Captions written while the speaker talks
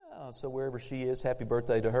So wherever she is, happy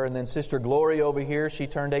birthday to her. And then Sister Glory over here, she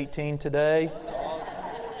turned 18 today.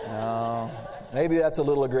 No, maybe that's a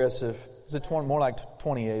little aggressive. Is it 20, more like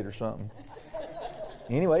 28 or something?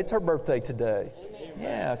 Anyway, it's her birthday today.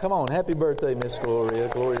 Yeah, come on. Happy birthday, Miss Gloria.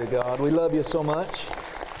 Glory to God. We love you so much.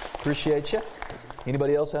 Appreciate you.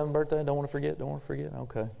 Anybody else having a birthday? Don't want to forget? Don't want to forget?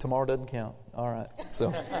 Okay. Tomorrow doesn't count. All right.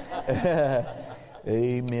 So,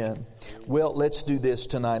 amen. Well, let's do this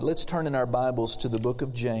tonight. Let's turn in our Bibles to the book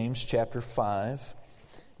of James, chapter 5.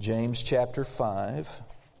 James, chapter 5.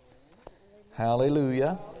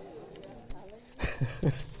 Hallelujah.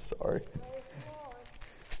 Sorry.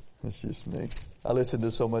 It's just me. I listen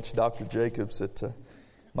to so much Dr. Jacobs that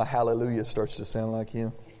my hallelujah starts to sound like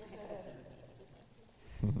him.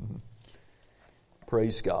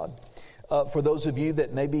 Praise God. For those of you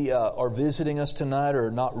that maybe are visiting us tonight or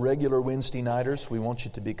not regular Wednesday nighters, we want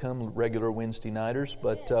you to become regular Wednesday nighters.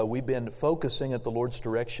 But we've been focusing at the Lord's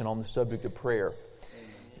direction on the subject of prayer.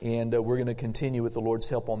 And we're going to continue with the Lord's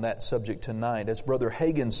help on that subject tonight. As Brother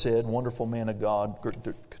Hagin said, wonderful man of God,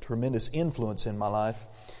 tremendous influence in my life,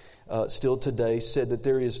 still today, said that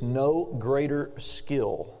there is no greater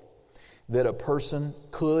skill that a person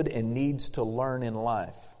could and needs to learn in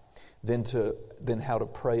life than how to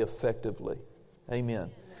pray effectively. Amen.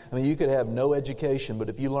 I mean, you could have no education, but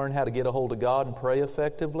if you learn how to get a hold of God and pray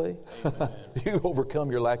effectively, you overcome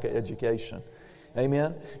your lack of education.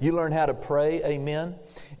 Amen. You learn how to pray, amen,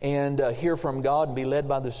 and hear from God and be led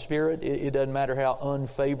by the Spirit. It doesn't matter how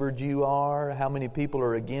unfavored you are, how many people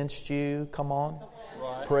are against you. Come on.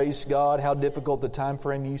 Right. Praise God. How difficult the time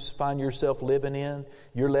frame you find yourself living in.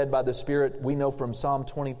 You're led by the Spirit. We know from Psalm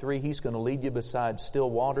 23, He's going to lead you beside still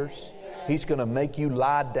waters. He's going to make you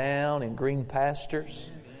lie down in green pastures.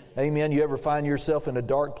 Amen. You ever find yourself in a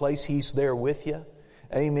dark place, He's there with you.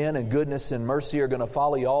 Amen. And goodness and mercy are going to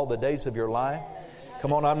follow you all the days of your life.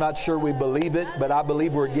 Come on, I'm not sure we believe it, but I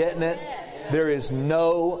believe we're getting it. There is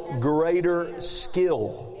no greater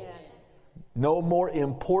skill, no more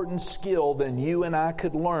important skill than you and I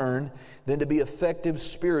could learn than to be effective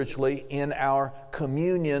spiritually in our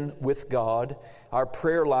communion with God, our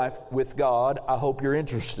prayer life with God. I hope you're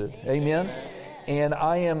interested. Amen. And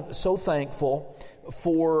I am so thankful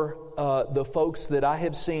for the folks that I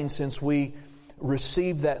have seen since we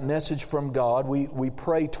received that message from God. We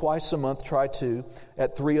pray twice a month, try to,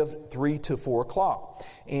 at 3 to 4 o'clock.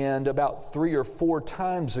 And about 3 or 4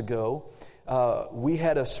 times ago, we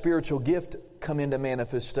had a spiritual gift come into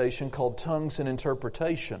manifestation called tongues and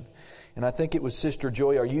interpretation. And I think it was Sister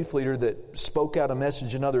Joy, our youth leader, that spoke out a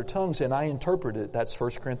message in other tongues, and I interpreted it. That's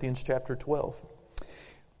 1 Corinthians chapter 12.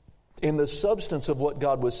 And the substance of what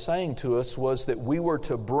God was saying to us was that we were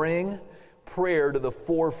to bring prayer to the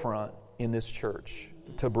forefront in this church,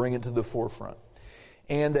 to bring it to the forefront.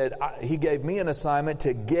 And that He gave me an assignment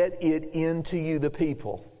to get it into you, the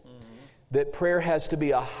people. Mm-hmm. That prayer has to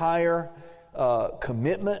be a higher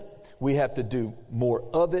commitment. We have to do more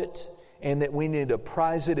of it. And that we need to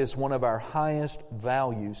prize it as one of our highest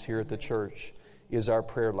values here at the church is our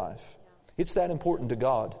prayer life. It's that important to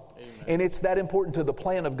God. Amen. And it's that important to the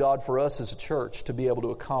plan of God for us as a church to be able to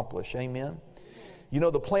accomplish. Amen. You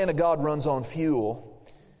know, the plan of God runs on fuel.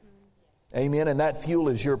 Amen. And that fuel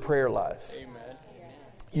is your prayer life. Amen.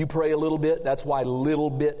 You pray a little bit. That's why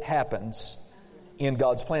little bit happens in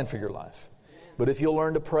God's plan for your life. But if you'll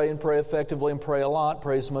learn to pray and pray effectively and pray a lot,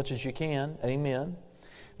 pray as much as you can. Amen.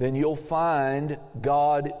 Then you'll find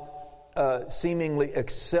God seemingly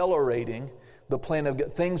accelerating the plan of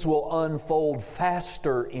God. Things will unfold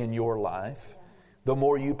faster in your life the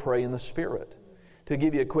more you pray in the Spirit. To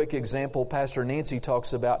give you a quick example, Pastor Nancy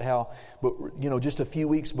talks about how, just a few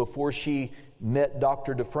weeks before she met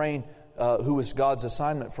Dr. Dufresne, who was God's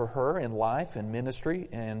assignment for her in life and ministry,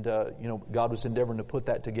 and, God was endeavoring to put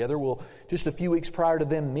that together. Well, just a few weeks prior to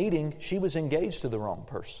them meeting, she was engaged to the wrong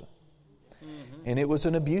person. Mm-hmm. And it was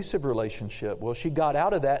an abusive relationship. Well, she got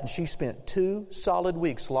out of that and she spent 2 solid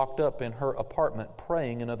weeks locked up in her apartment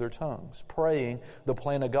praying in other tongues, praying the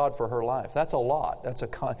plan of God for her life. That's a lot.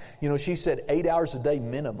 She said 8 hours a day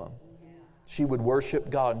minimum. She would worship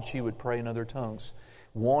God and she would pray in other tongues,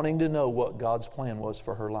 wanting to know what God's plan was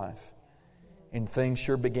for her life. And things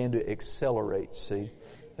sure began to accelerate, see.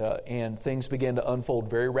 And things began to unfold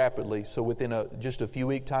very rapidly. So within just a few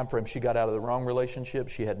week time frame, she got out of the wrong relationship.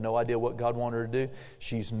 She had no idea what God wanted her to do.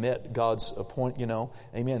 She's met God's appointment,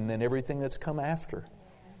 amen. And then everything that's come after,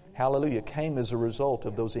 hallelujah, came as a result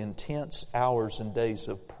of those intense hours and days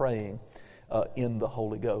of praying in the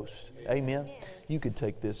Holy Ghost. Amen. You could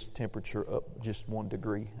take this temperature up just 1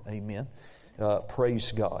 degree. Amen.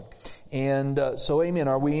 Praise God. And so, amen.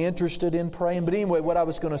 Are we interested in praying? But anyway, what I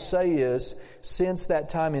was going to say is, since that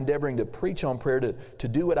time endeavoring to preach on prayer, to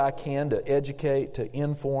do what I can to educate, to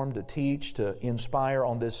inform, to teach, to inspire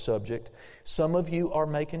on this subject, some of you are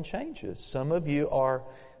making changes. Some of you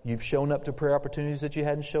you've shown up to prayer opportunities that you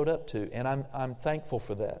hadn't showed up to. And I'm thankful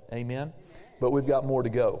for that. Amen. But we've got more to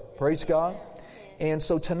go. Praise God. And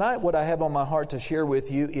so tonight what I have on my heart to share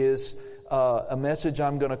with you is a message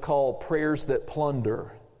I'm going to call Prayers That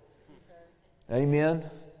Plunder. Amen.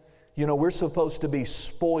 You know, we're supposed to be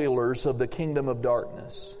spoilers of the kingdom of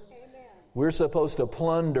darkness. We're supposed to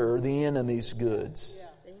plunder the enemy's goods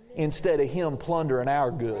instead of him plundering our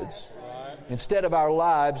goods. Instead of our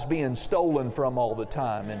lives being stolen from all the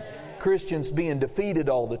time and Christians being defeated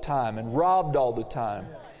all the time and robbed all the time.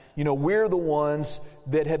 You know, we're the ones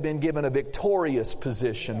that have been given a victorious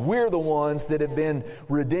position. We're the ones that have been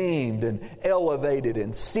redeemed and elevated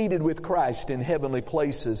and seated with Christ in heavenly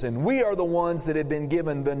places. And we are the ones that have been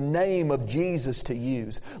given the name of Jesus to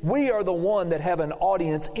use. We are the one that have an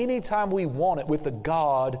audience anytime we want it with the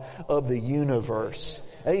God of the universe.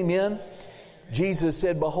 Amen. Jesus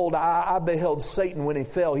said, "Behold, I beheld Satan when he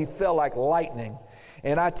fell. He fell like lightning.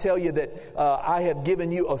 And I tell you that I have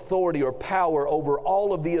given you authority or power over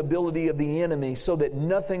all of the ability of the enemy so that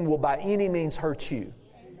nothing will by any means hurt you."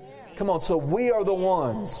 Amen. Come on, so we are the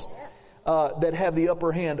ones that have the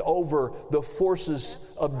upper hand over the forces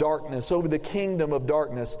of darkness, over the kingdom of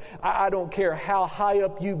darkness. I don't care how high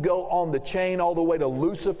up you go on the chain, all the way to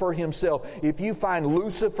Lucifer himself. If you find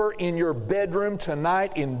Lucifer in your bedroom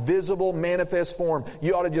tonight in visible, manifest form,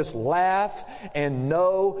 you ought to just laugh and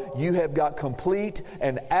know you have got complete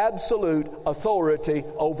and absolute authority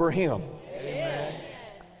over him. Amen.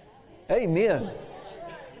 Amen.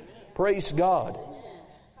 Praise God.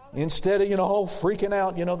 Instead of, freaking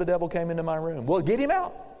out, the devil came into my room. Well, get him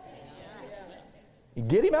out.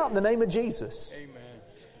 Get him out in the name of Jesus. Amen.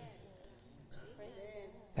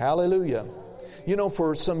 Hallelujah.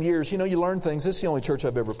 For some years, you learn things. This is the only church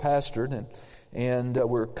I've ever pastored, and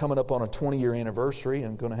we're coming up on a 20-year anniversary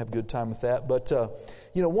and going to have a good time with that. But,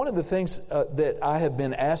 one of the things that I have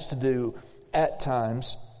been asked to do at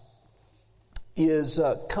times is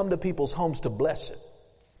come to people's homes to bless it.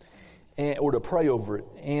 Or to pray over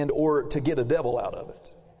it, or to get a devil out of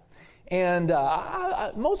it. And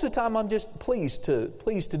most of the time I'm just pleased to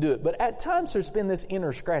do it. But at times there's been this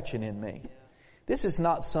inner scratching in me. This is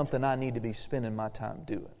not something I need to be spending my time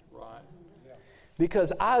doing. Right.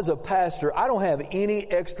 Because I, as a pastor, I don't have any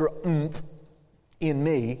extra oomph in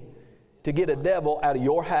me to get a devil out of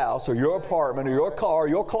your house or your apartment or your car or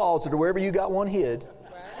your closet or wherever you got one hid.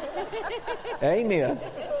 Right. Amen.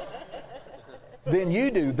 Than you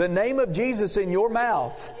do. The name of Jesus in your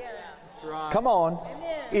mouth, come on,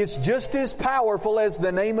 it's just as powerful as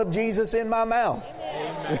the name of Jesus in my mouth.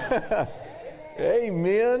 Amen.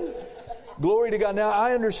 Amen. Glory to God. Now,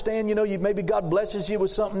 I understand, maybe God blesses you with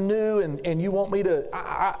something new and you want me to...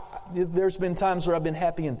 there's been times where I've been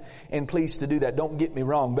happy and pleased to do that. Don't get me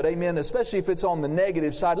wrong. But amen, especially if it's on the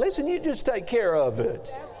negative side. Listen, you just take care of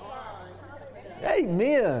it.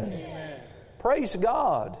 Amen. Praise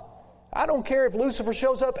God. I don't care if Lucifer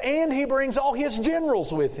shows up and he brings all his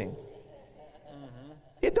generals with him.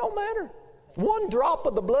 It don't matter. One drop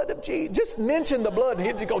of the blood of Jesus. Just mention the blood and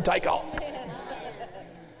he's going to take off.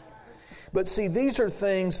 But see, these are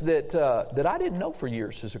things that I didn't know for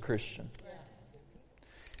years as a Christian.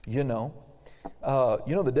 The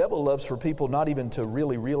devil loves for people not even to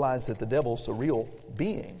really realize that the devil's a real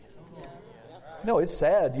being. No, it's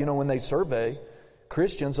sad, when they survey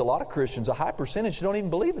Christians, a lot of Christians, a high percentage, don't even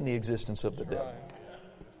believe in the existence of the devil.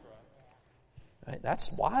 Right? That's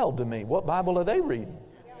wild to me. What Bible are they reading?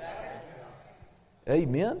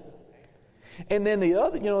 Amen. And then the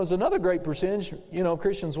other, there's another great percentage,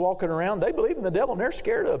 Christians walking around, they believe in the devil and they're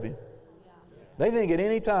scared of him. They think at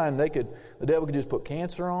any time the devil could just put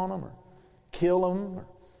cancer on them or kill them or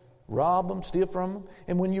rob them, steal from them.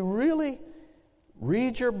 And when you really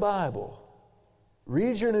read your Bible,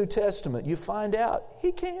 read your New Testament, you find out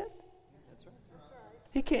he can't.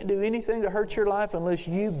 He can't do anything to hurt your life unless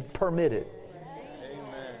you permit it.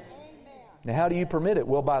 Amen. Now, how do you permit it?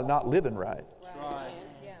 Well, by not living right.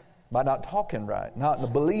 By not talking right,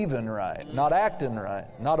 not believing right, not acting right,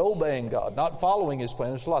 not obeying God, not following His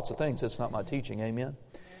plan. There's lots of things. That's not my teaching. Amen.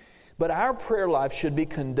 But our prayer life should be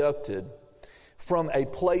conducted from a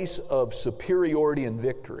place of superiority and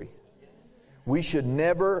victory. We should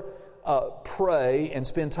never pray and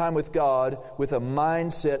spend time with God with a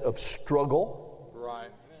mindset of struggle.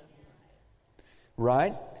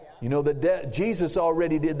 Right? You know, Jesus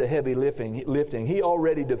already did the heavy lifting. He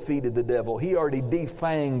already defeated the devil. He already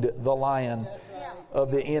defanged the lion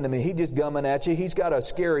of the enemy. He just gumming at you. He's got a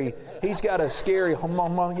scary, you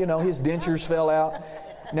know, his dentures fell out.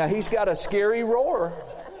 Now he's got a scary roar.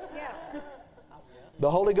 The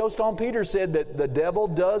Holy Ghost on Peter said that the devil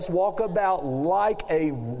does walk about like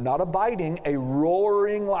not a biting, a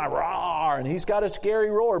roaring lion. Roar, and he's got a scary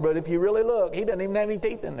roar, but if you really look, he doesn't even have any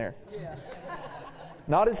teeth in there.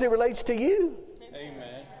 Not as it relates to you.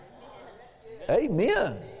 Amen.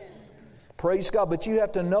 Amen. Praise God. But you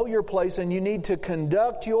have to know your place, and you need to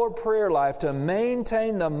conduct your prayer life to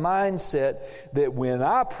maintain the mindset that when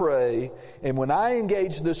I pray and when I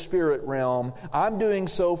engage the spirit realm, I'm doing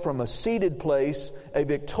so from a seated place, a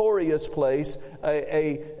victorious place,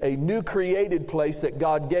 a new created place that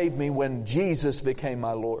God gave me when Jesus became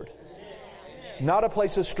my Lord. Not a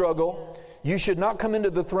place of struggle. You should not come into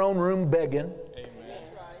the throne room begging.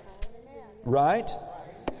 Right?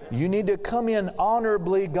 You need to come in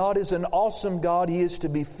honorably. God is an awesome God. He is to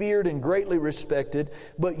be feared and greatly respected.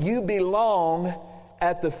 But you belong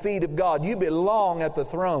at the feet of God. You belong at the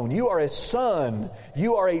throne. You are a son.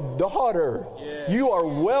 You are a daughter. You are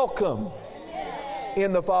welcome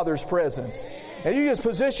in the Father's presence. And you just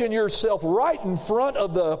position yourself right in front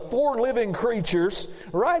of the four living creatures,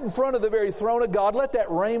 right in front of the very throne of God. Let that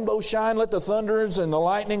rainbow shine. Let the thunders and the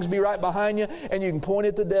lightnings be right behind you. And you can point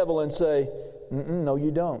at the devil and say, no, you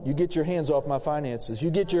don't. You get your hands off my finances. You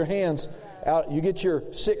get your hands out. You get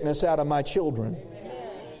your sickness out of my children.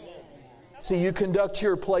 See, you conduct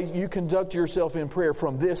yourself in prayer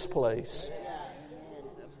from this place.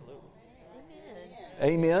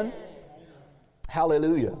 Amen.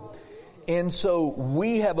 Hallelujah. And so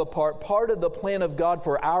we have a part of the plan of God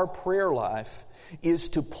for our prayer life is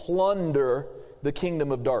to plunder the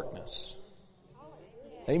kingdom of darkness.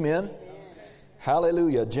 Amen.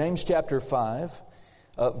 Hallelujah. James chapter 5,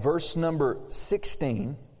 verse number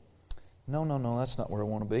 16. No, that's not where I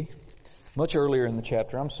want to be. Much earlier in the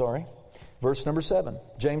chapter, I'm sorry. Verse number 7,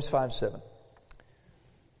 James 5:7.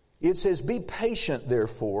 It says, be patient,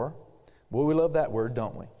 therefore. Boy, we love that word,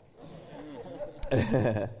 don't we?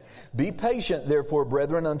 Be patient, therefore,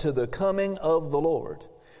 brethren, unto the coming of the Lord.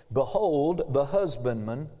 Behold, the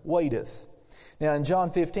husbandman waiteth. Now, in John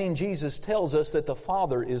 15, Jesus tells us that the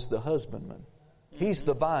Father is the husbandman. He's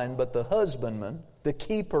the vine, but the husbandman, the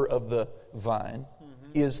keeper of the vine,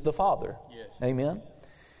 is the Father. Yes. Amen?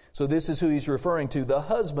 So this is who he's referring to. The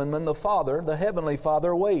husbandman, the Father, the heavenly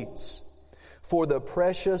Father, waits for the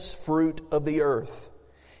precious fruit of the earth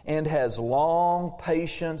and has long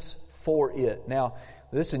patience for it. Now,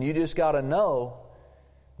 listen, you just got to know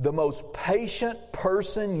the most patient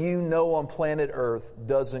person you know on planet Earth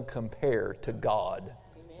doesn't compare to God.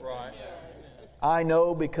 Right. I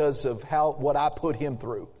know because of what I put Him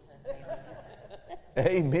through.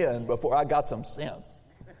 Amen. Before I got some sense.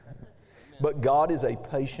 But God is a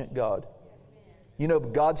patient God. You know,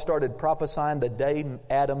 God started prophesying the day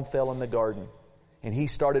Adam fell in the garden. And He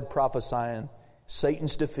started prophesying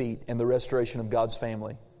Satan's defeat and the restoration of God's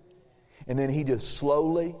family. And then He just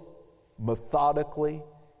slowly, methodically,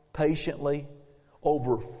 patiently,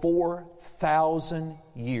 over 4,000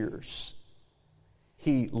 years,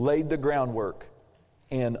 He laid the groundwork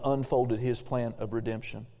and unfolded His plan of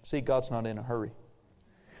redemption. See, God's not in a hurry.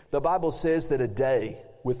 The Bible says that a day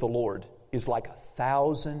with the Lord is like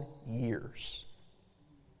 1,000 years.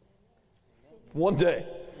 One day.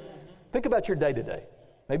 Think about your day today.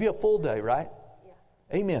 Maybe a full day, right?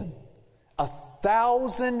 Yeah. Amen.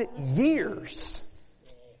 1,000 years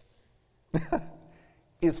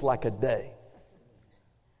is like a day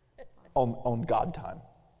on God time.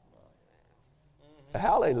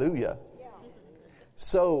 Hallelujah.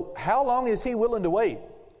 So how long is He willing to wait?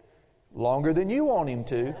 Longer than you want Him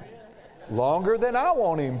to. Longer than I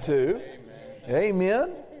want Him to.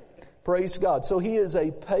 Amen. Praise God. So He is a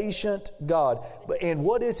patient God. And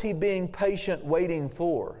what is He being patient waiting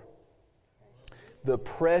for? The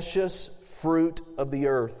precious fruit of the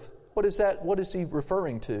earth. What is that? What is He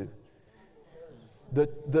referring to?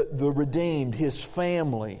 The redeemed, His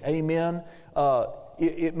family. Amen.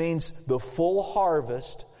 It means the full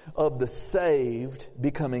harvest of the saved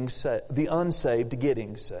becoming saved, the unsaved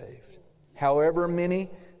getting saved. However many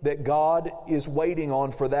that God is waiting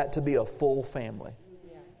on for that to be a full family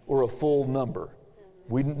or a full number.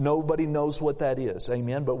 Nobody knows what that is.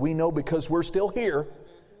 Amen. But we know because we're still here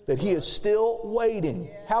that He is still waiting.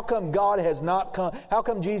 How come God has not come? How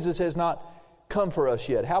come Jesus has not come for us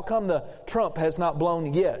yet? How come the trump has not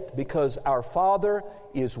blown yet? Because our Father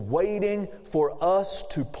is waiting for us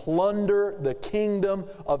to plunder the kingdom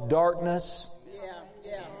of darkness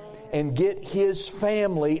and get his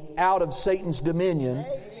family out of Satan's dominion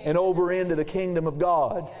and over into the kingdom of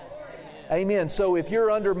God. Amen. So if you're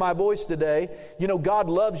under my voice today, you know God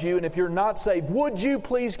loves you, and if you're not saved, would you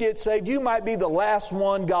please get saved? You might be the last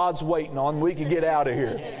one God's waiting on. We can get out of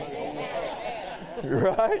here.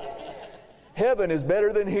 Right? Heaven is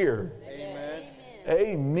better than here. Amen.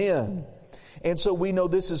 Amen. And so we know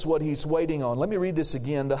this is what he's waiting on. Let me read this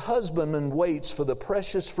again. The husbandman waits for the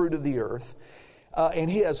precious fruit of the earth, and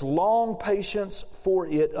he has long patience for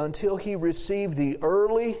it until he receive the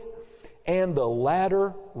early and the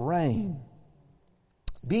latter rain.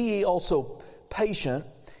 Be ye also patient,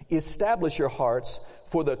 establish your hearts,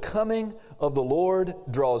 for the coming of the Lord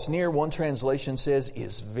draws near. One translation says,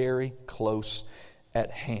 is very close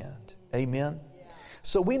at hand. Amen.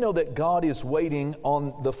 So we know that God is waiting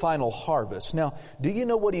on the final harvest. Now, do you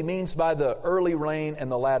know what he means by the early rain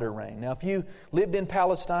and the latter rain? Now, if you lived in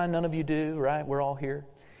Palestine, none of you do, right? We're all here.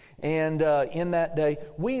 And in that day,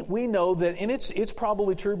 we know that, and it's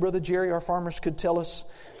probably true, Brother Jerry, our farmers could tell us,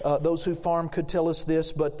 those who farm could tell us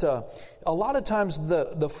this, but a lot of times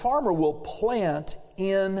the farmer will plant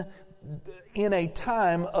in a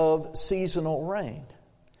time of seasonal rain.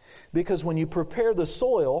 Because when you prepare the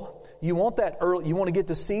soil, you want to get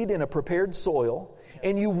the seed in a prepared soil,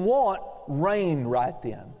 and you want rain right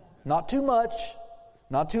then. Not too much,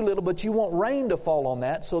 not too little, but you want rain to fall on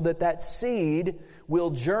that so that seed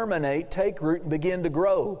will germinate, take root, and begin to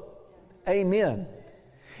grow. Amen.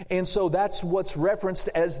 And so that's what's referenced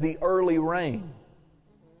as the early rain.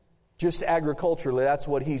 Just agriculturally, that's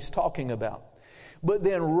what he's talking about. But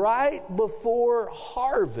then right before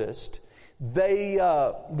harvest,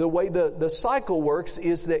 the way the cycle works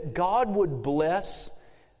is that God would bless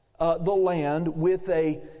the land with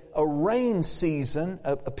a rain season,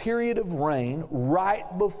 a period of rain right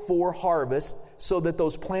before harvest, so that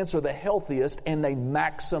those plants are the healthiest and they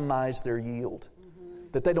maximize their yield.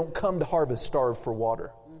 That they don't come to harvest starved for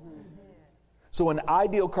water. So an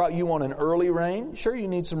ideal crop, you want an early rain. Sure, you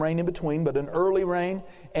need some rain in between, but an early rain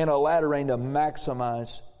and a latter rain to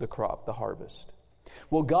maximize the crop, the harvest.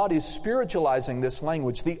 Well, God is spiritualizing this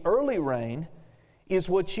language. The early rain is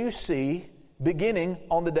what you see beginning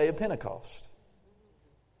on the day of Pentecost.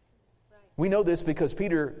 We know this because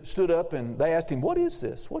Peter stood up and they asked him, what is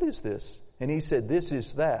this? What is this? And he said, this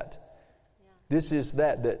is that. This is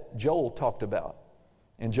that Joel talked about.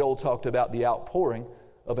 And Joel talked about the outpouring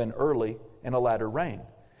of an early and a latter rain.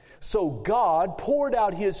 So God poured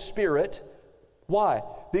out His Spirit. Why?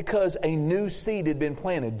 Because a new seed had been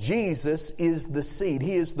planted. Jesus is the seed.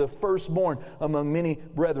 He is the firstborn among many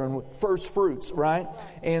brethren, first fruits, right?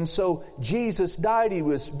 And so Jesus died, He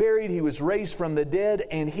was buried, He was raised from the dead,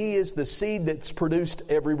 and He is the seed that's produced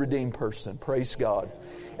every redeemed person. Praise God.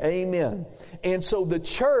 Amen. And so the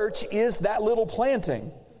church is that little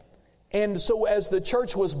planting. And so as the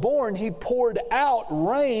church was born, He poured out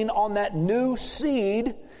rain on that new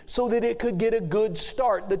seed so that it could get a good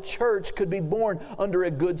start. The church could be born under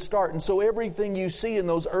a good start. And so everything you see in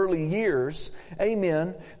those early years,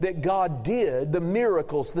 amen, that God did, the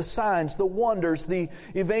miracles, the signs, the wonders, the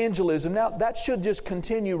evangelism. Now, that should just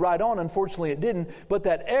continue right on. Unfortunately, it didn't. But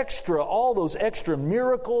all those extra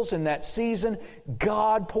miracles in that season,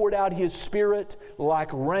 God poured out His Spirit like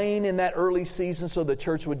rain in that early season so the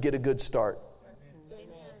church would get a good start. Amen.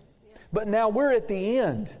 But now we're at the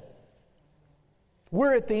end.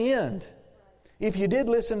 We're at the end. If you did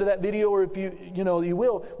listen to that video, or if you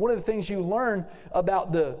will, one of the things you learn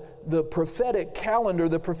about the prophetic calendar,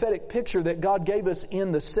 the prophetic picture that God gave us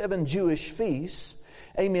in the 7 Jewish feasts,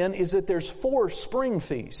 amen, is that there's 4 spring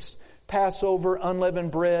feasts: Passover,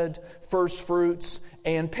 unleavened bread, first fruits,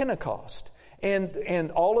 and Pentecost.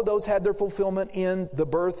 And all of those had their fulfillment in the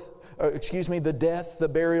the death, the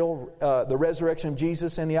burial, the resurrection of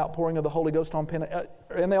Jesus, and the outpouring of the Holy Ghost on Pentecost.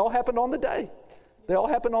 And they all happened on the day. They all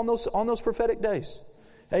happened on those prophetic days.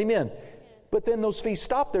 Amen. But then those feasts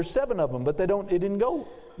stopped. There's 7 of them, but it didn't go.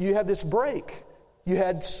 You have this break. You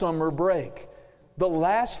had summer break. The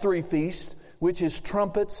last 3 feasts, which is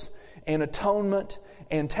trumpets and atonement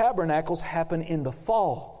and tabernacles, happen in the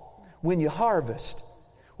fall when you harvest.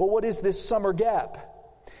 Well, what is this summer gap?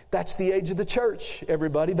 That's the age of the church,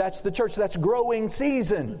 everybody. That's the church. That's growing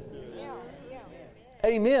season.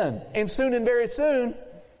 Amen. And soon and very soon,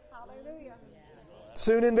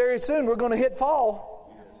 we're going to hit fall.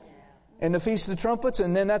 And the Feast of the Trumpets,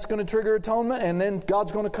 and then that's going to trigger atonement, and then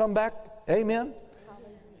God's going to come back. Amen.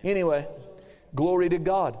 Anyway, glory to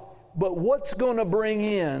God. But what's going to bring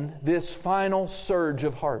in this final surge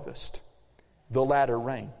of harvest? The latter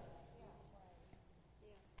rain.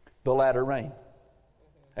 The latter rain.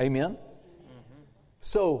 Amen.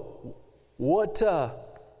 So, what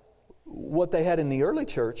what they had in the early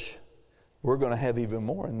church, we're going to have even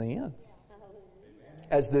more in the end.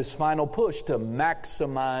 As this final push to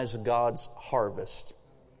maximize God's harvest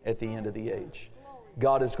at the end of the age.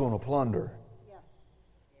 God is going to plunder.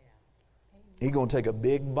 He's going to take a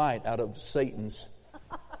big bite out of Satan's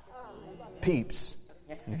peeps.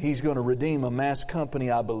 He's going to redeem a mass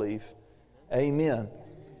company, I believe. Amen.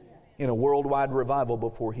 In a worldwide revival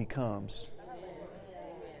before He comes.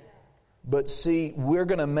 But see, we're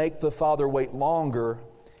going to make the Father wait longer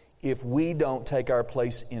if we don't take our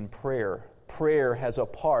place in prayer. Prayer has a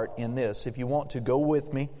part in this. If you want to go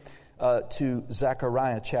with me to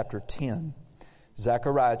Zechariah chapter 10.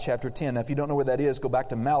 Zechariah chapter 10. Now, if you don't know where that is, go back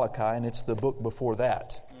to Malachi, and it's the book before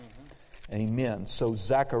that. Amen. So,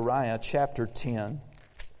 Zechariah chapter 10.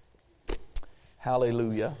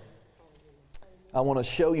 Hallelujah. I want to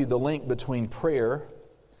show you the link between prayer,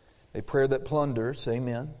 a prayer that plunders,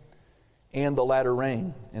 amen, and the latter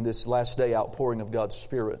rain in this last day outpouring of God's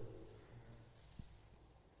Spirit.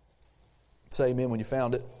 Say amen when you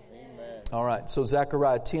found it. Amen. All right. So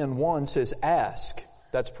Zechariah 10:1 says, ask.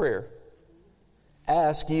 That's prayer.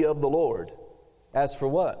 Ask ye of the Lord. Ask for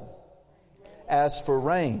what? Ask for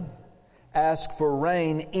rain. Ask for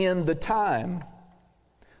rain in the time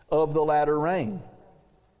of the latter rain.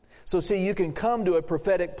 So see, you can come to a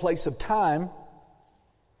prophetic place of time.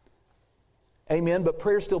 Amen. But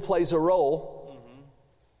prayer still plays a role.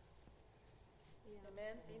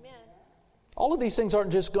 Amen. All of these things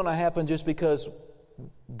aren't just going to happen just because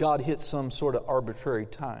God hits some sort of arbitrary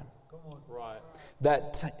time. Right.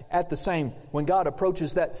 That at the same, when God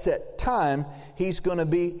approaches that set time, He's going to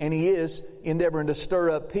be, and He is, endeavoring to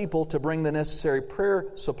stir up people to bring the necessary prayer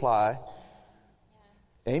supply.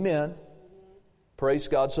 Amen. Praise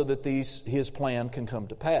God, so that His plan can come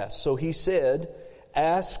to pass. So He said,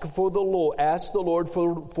 ask the Lord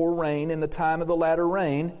for rain in the time of the latter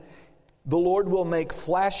rain. The Lord will make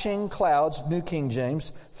flashing clouds, New King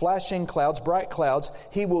James, flashing clouds, bright clouds.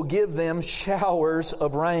 He will give them showers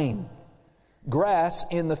of rain. Grass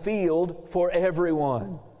in the field for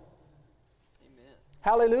everyone. Amen.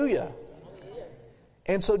 Hallelujah.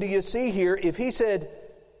 And so do you see here, if He said,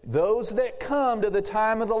 those that come to the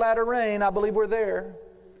time of the latter rain, I believe we're there,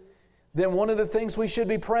 then one of the things we should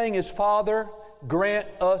be praying is, Father, grant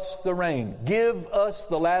us the rain. Give us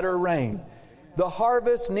the latter rain. The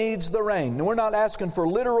harvest needs the rain. And we're not asking for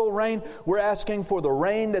literal rain. We're asking for the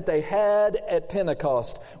rain that they had at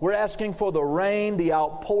Pentecost. We're asking for the rain, the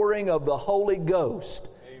outpouring of the Holy Ghost.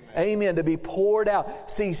 Amen. To be poured out.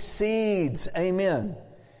 See, seeds. Amen.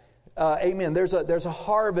 Amen. There's a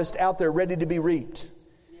harvest out there ready to be reaped.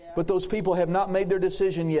 But those people have not made their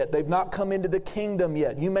decision yet. They've not come into the kingdom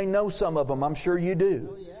yet. You may know some of them. I'm sure you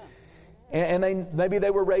do. And maybe they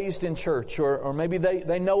were raised in church, or maybe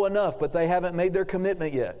they know enough, but they haven't made their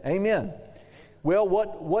commitment yet. Amen. Well,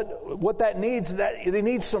 what that needs, they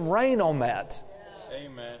need some rain on that.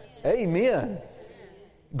 Amen. Amen.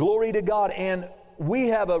 Glory to God. And we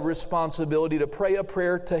have a responsibility to pray a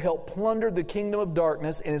prayer to help plunder the kingdom of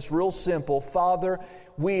darkness, and it's real simple. Father,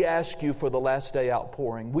 we ask You for the last day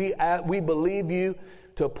outpouring. We believe You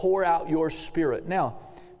to pour out Your Spirit. Now,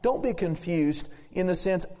 don't be confused in the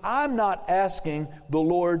sense, I'm not asking the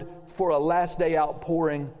Lord for a last day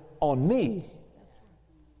outpouring on me.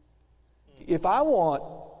 If I want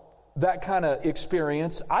that kind of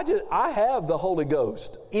experience, I have the Holy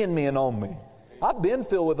Ghost in me and on me. I've been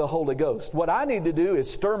filled with the Holy Ghost. What I need to do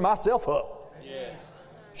is stir myself up. Yeah.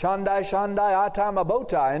 Shandai, I tie my bow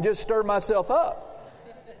tie and just stir myself up.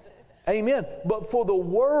 Amen. But for the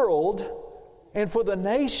world and for the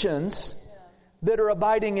nations that are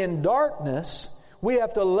abiding in darkness, we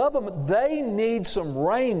have to love them. They need some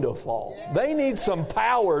rain to fall. They need some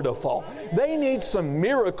power to fall. They need some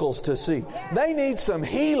miracles to see. They need some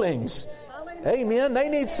healings. Amen. They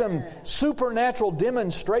need some supernatural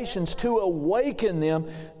demonstrations to awaken them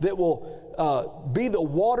that will be the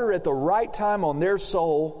water at the right time on their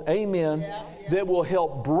soul. Amen. That will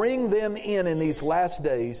help bring them in these last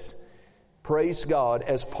days. Praise God,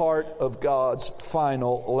 as part of God's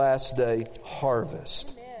final last day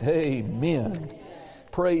harvest. Amen.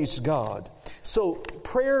 Praise God. So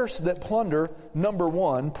prayers that plunder,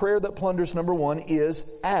 prayer that plunders number one is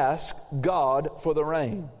ask God for the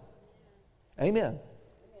rain. Amen.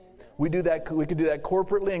 We do that. We could do that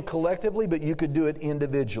corporately and collectively, but you could do it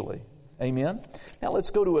individually. Amen. Now let's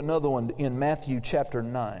go to another one in Matthew chapter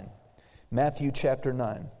 9. Matthew chapter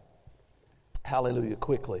 9. Hallelujah.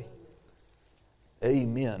 Quickly.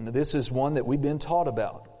 Amen. This is one that we've been taught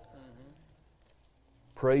about.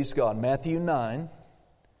 Praise God. Matthew 9.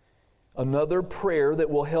 Another prayer that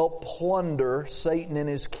will help plunder Satan and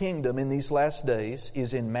his kingdom in these last days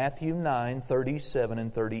is in Matthew 9:37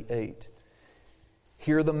 and 38.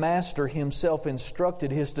 Here the Master Himself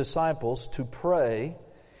instructed His disciples to pray.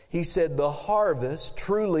 He said, "The harvest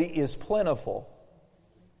truly is plentiful,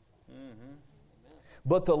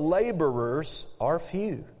 but the laborers are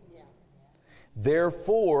few.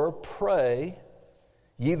 Therefore pray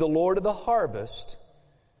ye the Lord of the harvest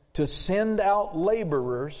to send out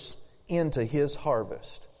laborers into His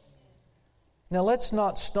harvest." Now let's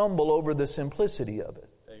not stumble over the simplicity of it.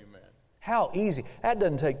 Amen. How easy. That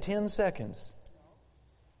doesn't take 10 seconds.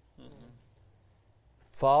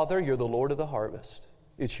 Father, You're the Lord of the harvest.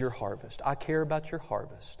 It's Your harvest. I care about Your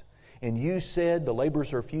harvest. And You said the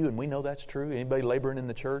laborers are few, and we know that's true. Anybody laboring in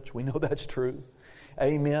the church, we know that's true.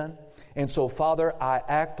 Amen. And so, Father, I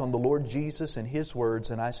act on the Lord Jesus and His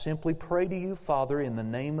words, and I simply pray to You, Father, in the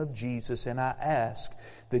name of Jesus, and I ask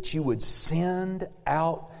that You would send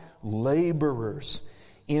out laborers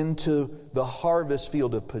into the harvest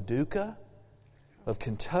field of Paducah, of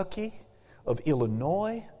Kentucky, of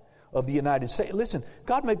Illinois, of the United States. Listen,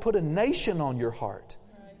 God may put a nation on your heart.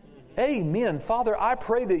 Amen. Father, I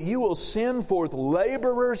pray that You will send forth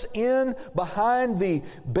laborers in behind the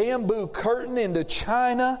bamboo curtain into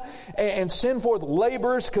China and send forth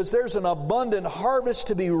laborers because there's an abundant harvest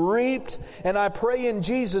to be reaped. And I pray in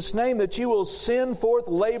Jesus' name that You will send forth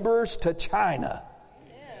laborers to China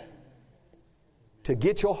to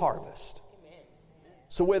get Your harvest.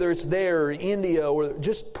 So whether it's there or India or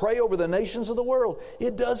just pray over the nations of the world,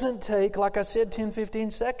 it doesn't take, like I said, 10,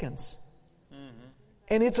 15 seconds.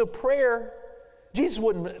 And it's a prayer. Jesus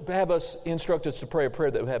wouldn't have us instruct us to pray a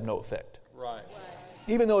prayer that would have no effect. Right.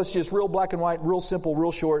 Even though it's just real black and white, real simple,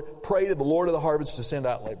 real short, pray to the Lord of the harvest to send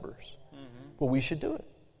out laborers. Well, we should do it.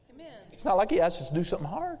 Amen. It's not like He asks us to do something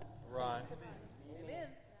hard. Right. Amen.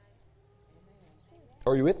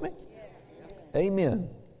 Are you with me? Amen.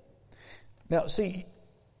 Now, see,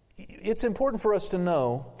 it's important for us to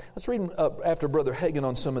know. Let's read after Brother Hagin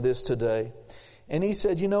on some of this today. And he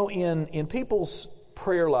said, in people's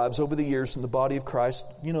prayer lives over the years in the body of Christ,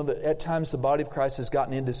 that at times the body of Christ has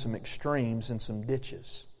gotten into some extremes and some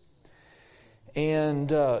ditches. And,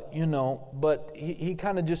 but he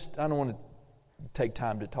kind of just, I don't want to take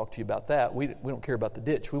time to talk to you about that. We don't care about the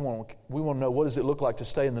ditch. We want to know, what does it look like to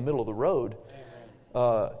stay in the middle of the road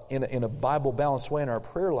in a Bible-balanced way in our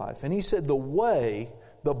prayer life. And he said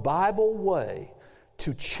the Bible way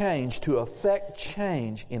to affect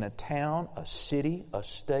change in a town, a city, a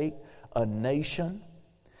state, a nation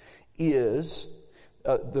is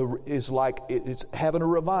like it's having a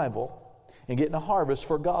revival and getting a harvest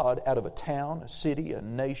for God out of a town, a city, a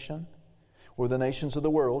nation, or the nations of the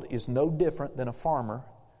world is no different than a farmer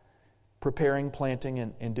preparing, planting,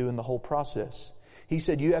 and doing the whole process. He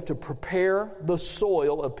said you have to prepare the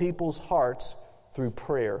soil of people's hearts through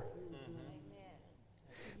prayer.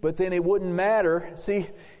 But then it wouldn't matter. See,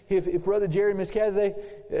 if Brother Jerry and Miss Kathy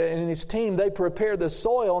and his team, they prepare the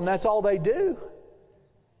soil and that's all they do.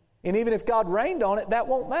 And even if God rained on it, that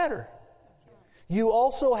won't matter. You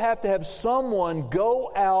also have to have someone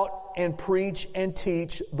go out and preach and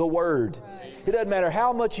teach the Word. Right. It doesn't matter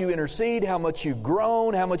how much you intercede, how much you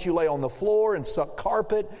groan, how much you lay on the floor and suck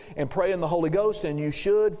carpet and pray in the Holy Ghost, and you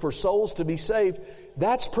should for souls to be saved.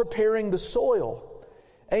 That's preparing the soil.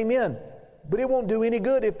 Amen. But it won't do any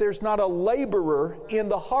good if there's not a laborer in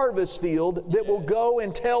the harvest field that will go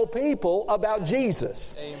and tell people about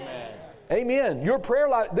Jesus. Amen. Amen. Your prayer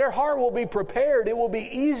life, their heart will be prepared. It will be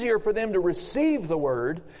easier for them to receive the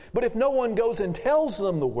Word. But if no one goes and tells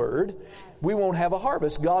them the Word, we won't have a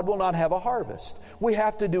harvest. God will not have a harvest. We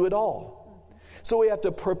have to do it all. So we have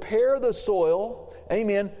to prepare the soil,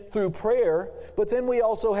 amen, through prayer. But then we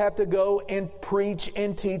also have to go and preach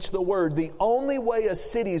and teach the Word. The only way a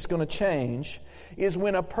city is going to change is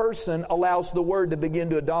when a person allows the Word to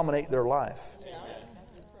begin to dominate their life.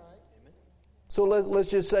 So let's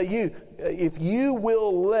just say if you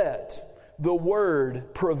will let the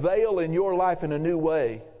Word prevail in your life in a new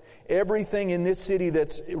way, everything in this city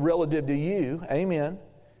that's relative to you, amen,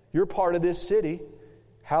 you're part of this city,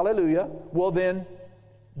 hallelujah, well then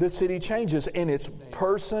the city changes and it's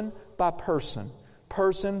person by person,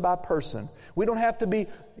 person by person. We don't have to be,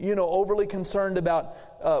 overly concerned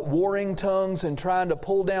about warring tongues and trying to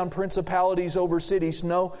pull down principalities over cities.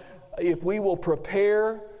 No, if we will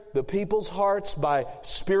prepare the people's hearts by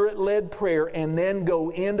Spirit-led prayer and then go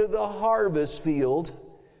into the harvest field.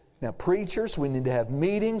 Now, preachers, we need to have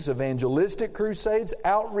meetings, evangelistic crusades,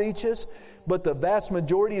 outreaches, but the vast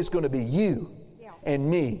majority is going to be you and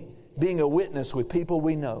me being a witness with people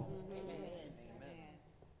we know.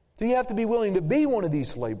 So you have to be willing to be one of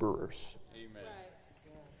these laborers.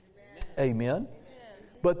 Amen.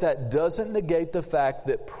 But that doesn't negate the fact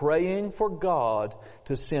that praying for God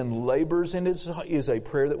to send laborers in is a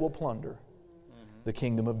prayer that will plunder the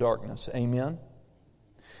kingdom of darkness. Amen.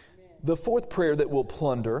 The fourth prayer that will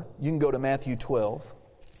plunder, you can go to Matthew 12,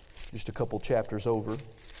 just a couple chapters over.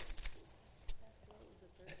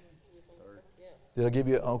 Did I give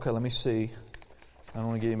you? Okay, let me see. I don't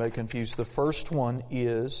want to get anybody confused. The first one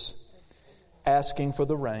is asking for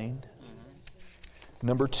the rain.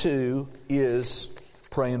 Number 2 is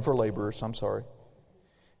praying for laborers. I'm sorry.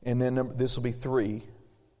 And then this will be 3.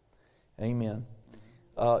 Amen.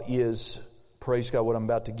 Is, praise God, what I'm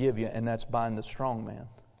about to give you, and that's bind the strong man.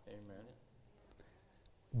 Amen.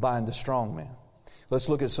 Bind the strong man. Let's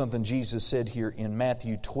look at something Jesus said here in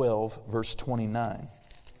Matthew 12, verse 29.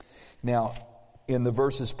 Now, in the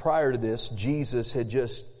verses prior to this, Jesus had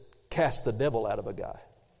just cast the devil out of a guy.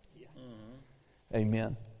 Yeah.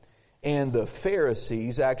 Amen. And the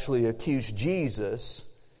Pharisees actually accused Jesus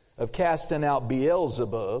of casting out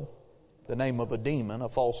Beelzebub, the name of a demon, a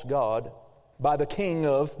false god, by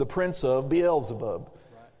the prince of Beelzebub.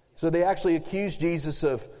 Right. So they actually accused Jesus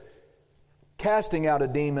of casting out a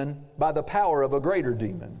demon by the power of a greater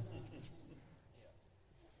demon.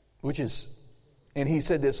 And he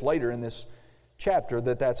said this later in this chapter,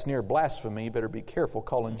 that's near blasphemy. You better be careful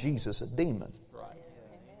calling Jesus a demon. Right.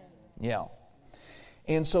 Yeah.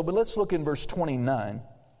 And so, but let's look in verse 29.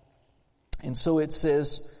 And so it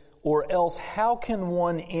says, or else how can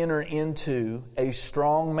one enter into a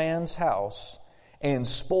strong man's house and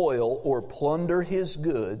spoil or plunder his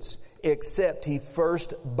goods, except he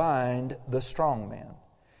first bind the strong man,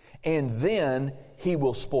 and then he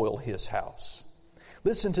will spoil his house.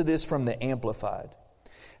 Listen to this from the Amplified.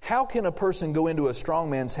 How can a person go into a strong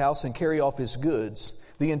man's house and carry off his goods,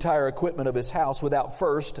 the entire equipment of his house, without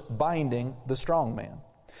first binding the strong man?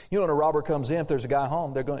 You know, when a robber comes in, if there's a guy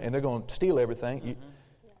home, they're going to steal everything.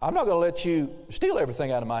 I'm not going to let you steal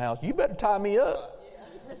everything out of my house. You better tie me up.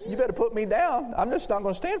 You better put me down. I'm just not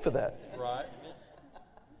going to stand for that. Right.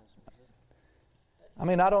 I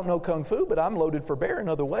mean, I don't know Kung Fu, but I'm loaded for bear in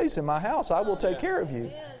other ways in my house. I will take care of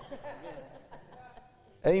you.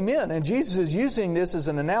 Amen. And Jesus is using this as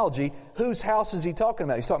an analogy. Whose house is he talking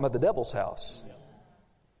about? He's talking about the devil's house.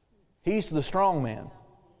 He's the strong man.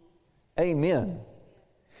 Amen.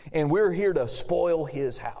 And we're here to spoil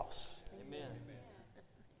his house. Amen.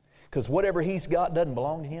 Because whatever he's got doesn't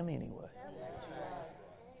belong to him anyway.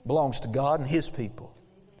 Belongs to God and his people.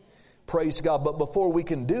 Praise God. But before we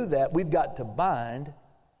can do that, we've got to bind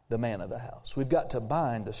the man of the house. We've got to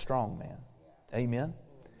bind the strong man. Amen.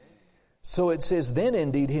 So it says, then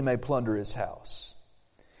indeed he may plunder his house.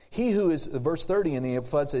 He who is, verse 30 in the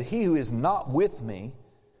Amplified says, he who is not with me,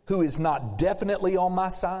 who is not definitely on my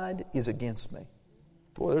side, is against me.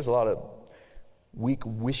 Boy, there's a lot of weak,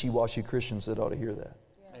 wishy-washy Christians that ought to hear that.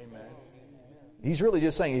 Amen. He's really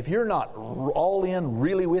just saying, if you're not all in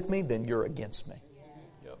really with me, then you're against me.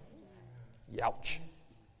 Yep. Youch.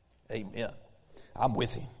 Amen. I'm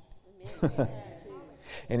with him.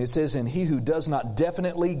 And it says, and he who does not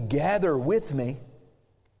definitely gather with me,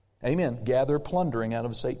 amen, gather plundering out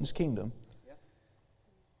of Satan's kingdom,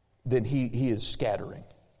 then he is scattering.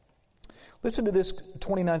 Listen to this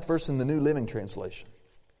 29th verse in the New Living Translation.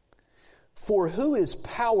 For who is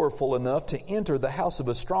powerful enough to enter the house of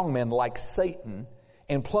a strong man like Satan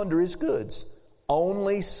and plunder his goods?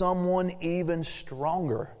 Only someone even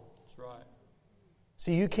stronger. That's right.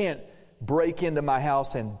 See, you can't break into my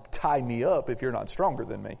house and tie me up if you're not stronger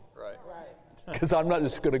than me. Right. Because I'm not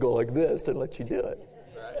just going to go like this and let you do it.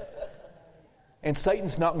 Right. And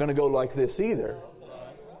Satan's not going to go like this either.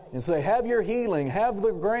 And say, have your healing, have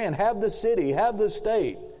the grant, have the city, have the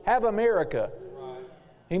state, have America.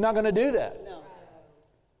 He's not going to do that. No.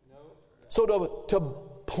 So to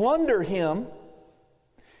plunder him,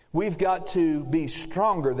 we've got to be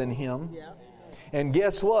stronger than him. Yeah. And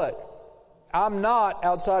guess what? I'm not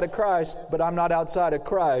outside of Christ, but I'm not outside of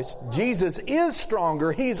Christ. Jesus is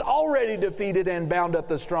stronger. He's already defeated and bound up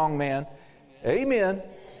the strong man. Amen.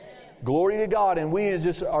 Glory to God. And we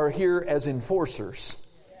just are here as enforcers.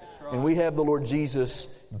 And we have the Lord Jesus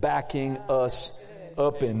backing us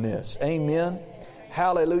up in this. Amen.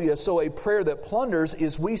 Hallelujah. So a prayer that plunders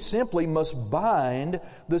is we simply must bind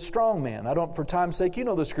the strong man. For time's sake, you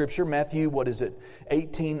know the scripture, Matthew,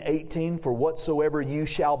 18:18. For whatsoever you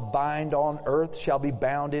shall bind on earth shall be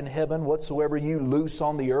bound in heaven. Whatsoever you loose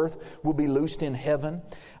on the earth will be loosed in heaven.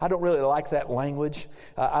 I don't really like that language.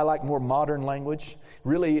 I like more modern language.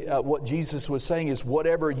 Really, what Jesus was saying is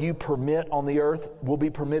whatever you permit on the earth will be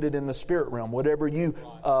permitted in the spirit realm. Whatever you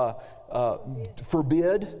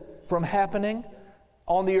forbid from happening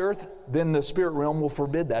on the earth, then the spirit realm will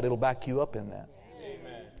forbid that. It'll back you up in that.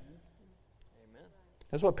 Amen.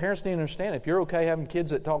 That's what parents need to understand. If you're okay having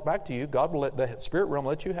kids that talk back to you, God will let the spirit realm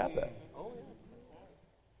let you have that.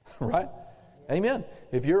 Right? Amen.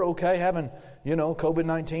 If you're okay having,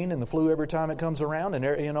 COVID-19 and the flu every time it comes around and,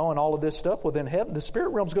 and all of this stuff, well, then heaven, the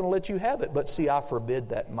spirit realm's going to let you have it. But see, I forbid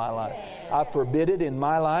that in my life. I forbid it in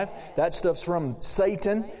my life. That stuff's from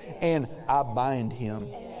Satan, and I bind him.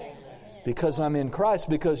 Because I'm in Christ,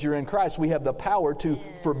 because you're in Christ, we have the power to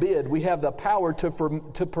forbid. We have the power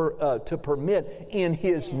to permit in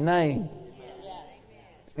His name.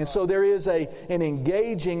 And so there is an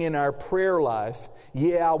engaging in our prayer life.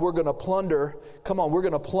 Yeah, we're going to plunder. Come on, we're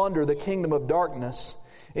going to plunder the kingdom of darkness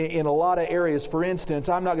in a lot of areas. For instance,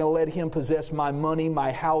 I'm not going to let him possess my money,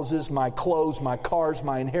 my houses, my clothes, my cars,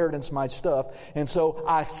 my inheritance, my stuff. And so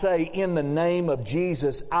I say, in the name of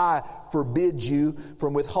Jesus, I forbid you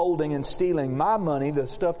from withholding and stealing my money, the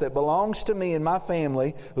stuff that belongs to me and my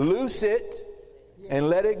family. Loose it and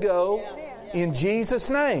let it go in Jesus'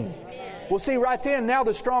 name. Well, see, right then, now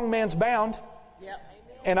the strong man's bound.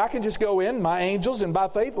 And I can just go in, my angels, and by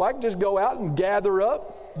faith, I can just go out and gather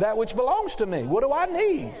up that which belongs to me. What do I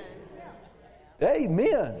need?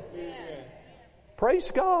 Amen.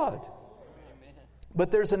 Praise God.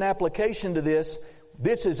 But there's an application to this.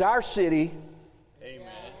 This is our city.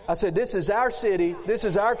 I said, this is our city. This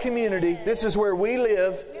is our community. This is where we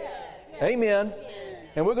live. Amen.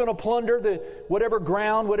 And we're going to plunder whatever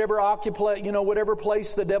ground, whatever whatever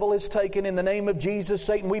place the devil has taken in the name of Jesus.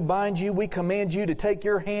 Satan, we bind you. We command you to take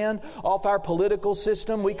your hand off our political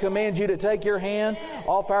system. We command you to take your hand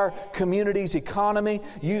off our community's economy.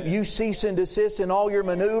 You cease and desist in all your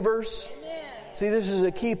maneuvers. See, this is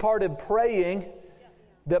a key part of praying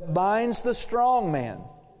that binds the strong man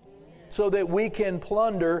so that we can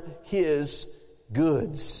plunder his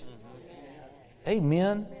goods.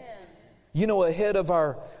 Amen. Ahead of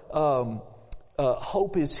our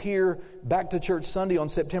Hope is Here Back to Church Sunday on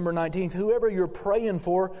September 19th, whoever you're praying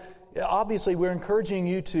for, obviously we're encouraging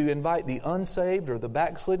you to invite the unsaved or the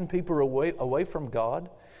backslidden people away from God.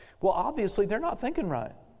 Well, obviously they're not thinking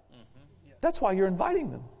right. That's why you're inviting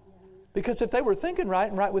them. Because if they were thinking right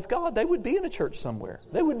and right with God, they would be in a church somewhere.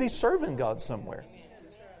 They would be serving God somewhere.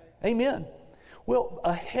 Amen. Well,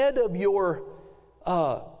 ahead of your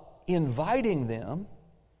inviting them,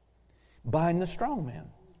 bind the strong man.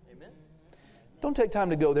 Amen. Don't take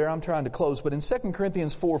time to go there. I'm trying to close. But in 2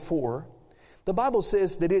 Corinthians 4:4, the Bible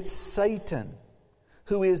says that it's Satan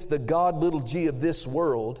who is the God little g of this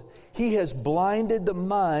world. He has blinded the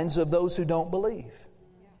minds of those who don't believe.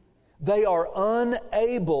 They are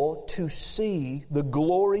unable to see the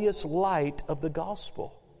glorious light of the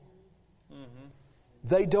gospel.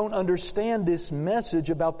 They don't understand this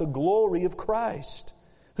message about the glory of Christ,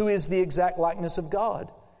 who is the exact likeness of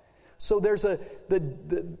God. So there's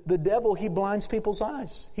the devil, he blinds people's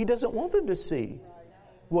eyes. He doesn't want them to see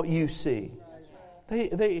what you see.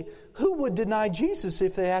 Who would deny Jesus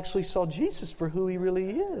if they actually saw Jesus for who He really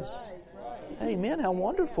is? Amen. How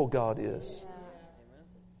wonderful God is.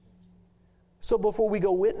 So before we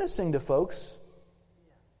go witnessing to folks,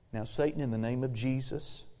 now Satan, in the name of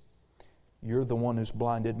Jesus, you're the one who's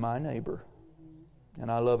blinded my neighbor. And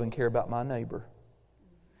I love and care about my neighbor.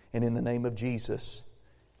 And in the name of Jesus,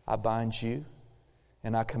 I bind you,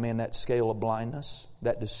 and I command that scale of blindness,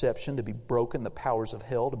 that deception to be broken, the powers of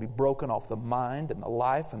hell to be broken off the mind and the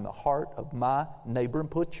life and the heart of my neighbor, and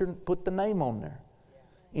put the name on there.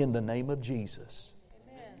 In the name of Jesus.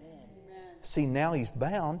 Amen. See, now he's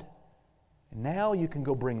bound, and now you can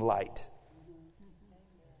go bring light.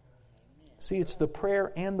 See, it's the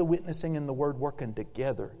prayer and the witnessing and the word working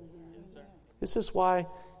together. This is why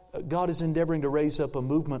God is endeavoring to raise up a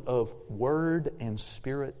movement of word and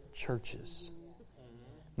spirit churches.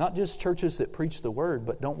 Not just churches that preach the word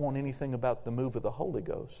but don't want anything about the move of the Holy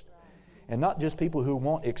Ghost. And not just people who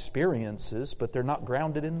want experiences but they're not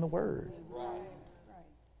grounded in the word.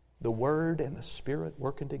 The word and the spirit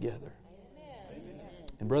working together.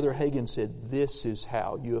 And Brother Hagin said, this is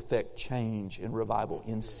how you affect change and revival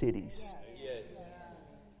in cities,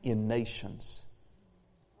 in nations.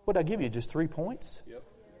 What did I give you? Just 3 points? Yep.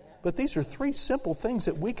 But these are 3 simple things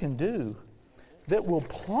that we can do that will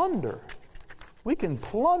plunder. We can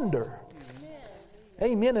plunder.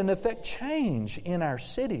 Amen. And affect change in our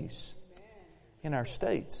cities, in our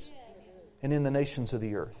states, and in the nations of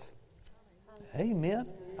the earth. Amen.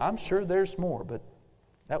 I'm sure there's more, but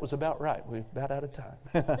that was about right. We're about out of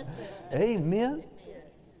time. Amen.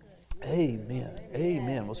 Amen.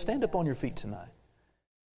 Amen. Well, stand up on your feet tonight.